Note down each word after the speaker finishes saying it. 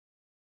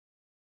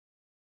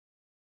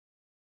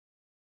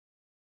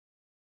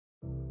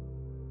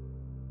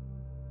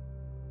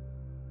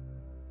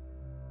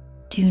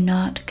do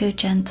not go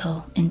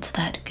gentle into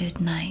that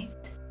good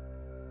night.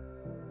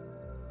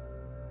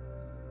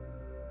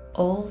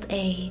 Old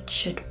age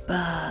should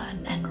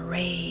burn and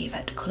rave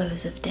at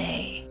close of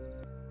day.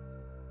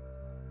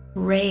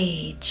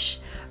 Rage,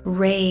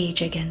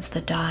 rage against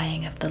the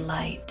dying of the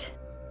light.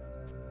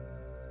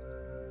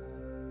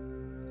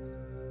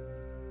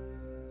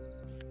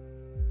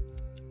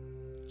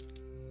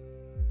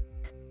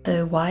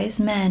 Though wise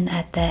men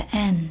at their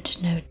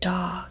end know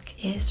dark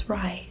is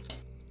right,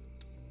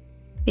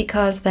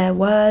 because their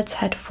words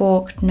had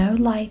forked no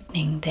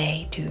lightning,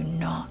 they do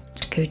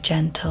not go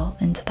gentle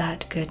into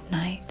that good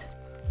night.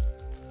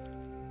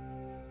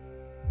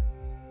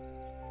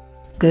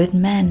 Good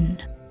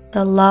men,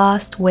 the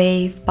last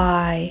wave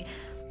by,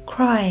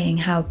 crying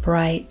how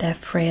bright their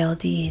frail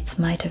deeds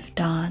might have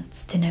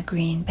danced in a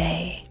green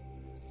bay.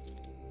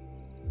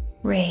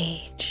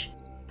 Rage,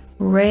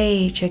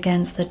 rage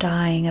against the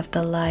dying of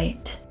the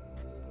light.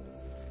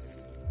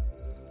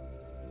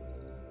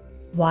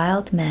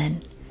 Wild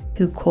men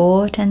who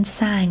caught and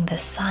sang the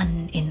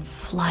sun in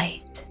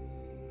flight,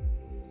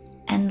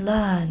 and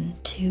learned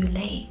too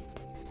late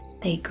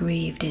they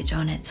grieved it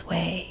on its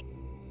way.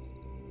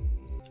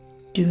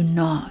 Do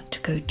not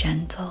go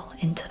gentle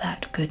into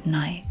that good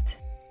night.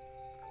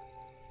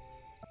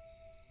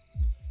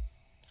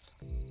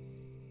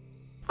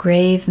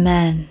 Grave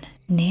men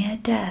near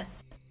death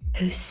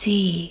who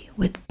see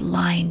with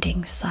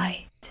blinding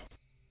sight.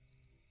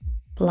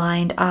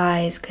 Blind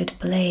eyes could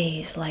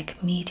blaze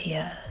like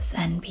meteors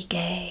and be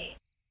gay.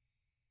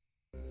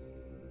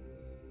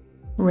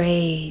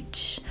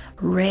 Rage,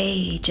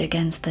 rage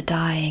against the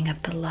dying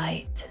of the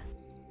light.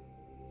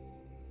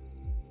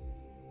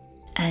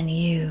 And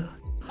you,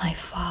 my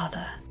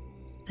Father,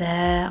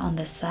 there on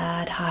the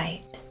sad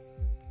height,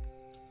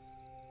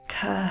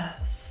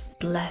 curse,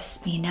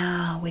 bless me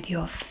now with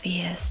your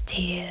fierce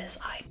tears,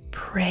 I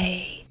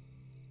pray.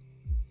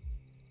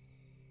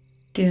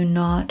 Do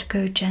not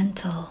go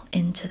gentle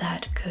into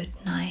that good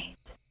night.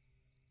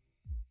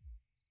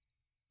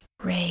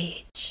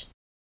 Rage,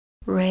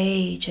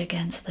 rage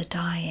against the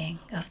dying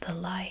of the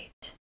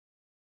light.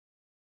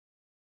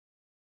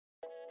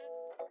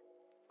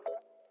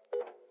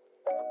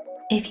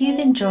 If you've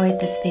enjoyed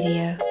this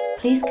video,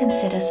 please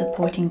consider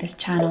supporting this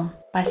channel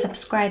by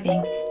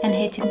subscribing and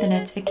hitting the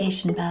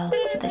notification bell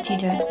so that you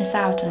don't miss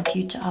out on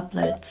future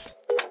uploads.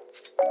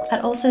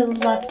 I'd also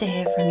love to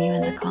hear from you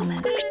in the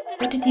comments.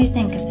 What did you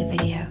think of the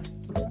video?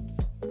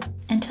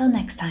 Until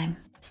next time,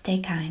 stay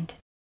kind.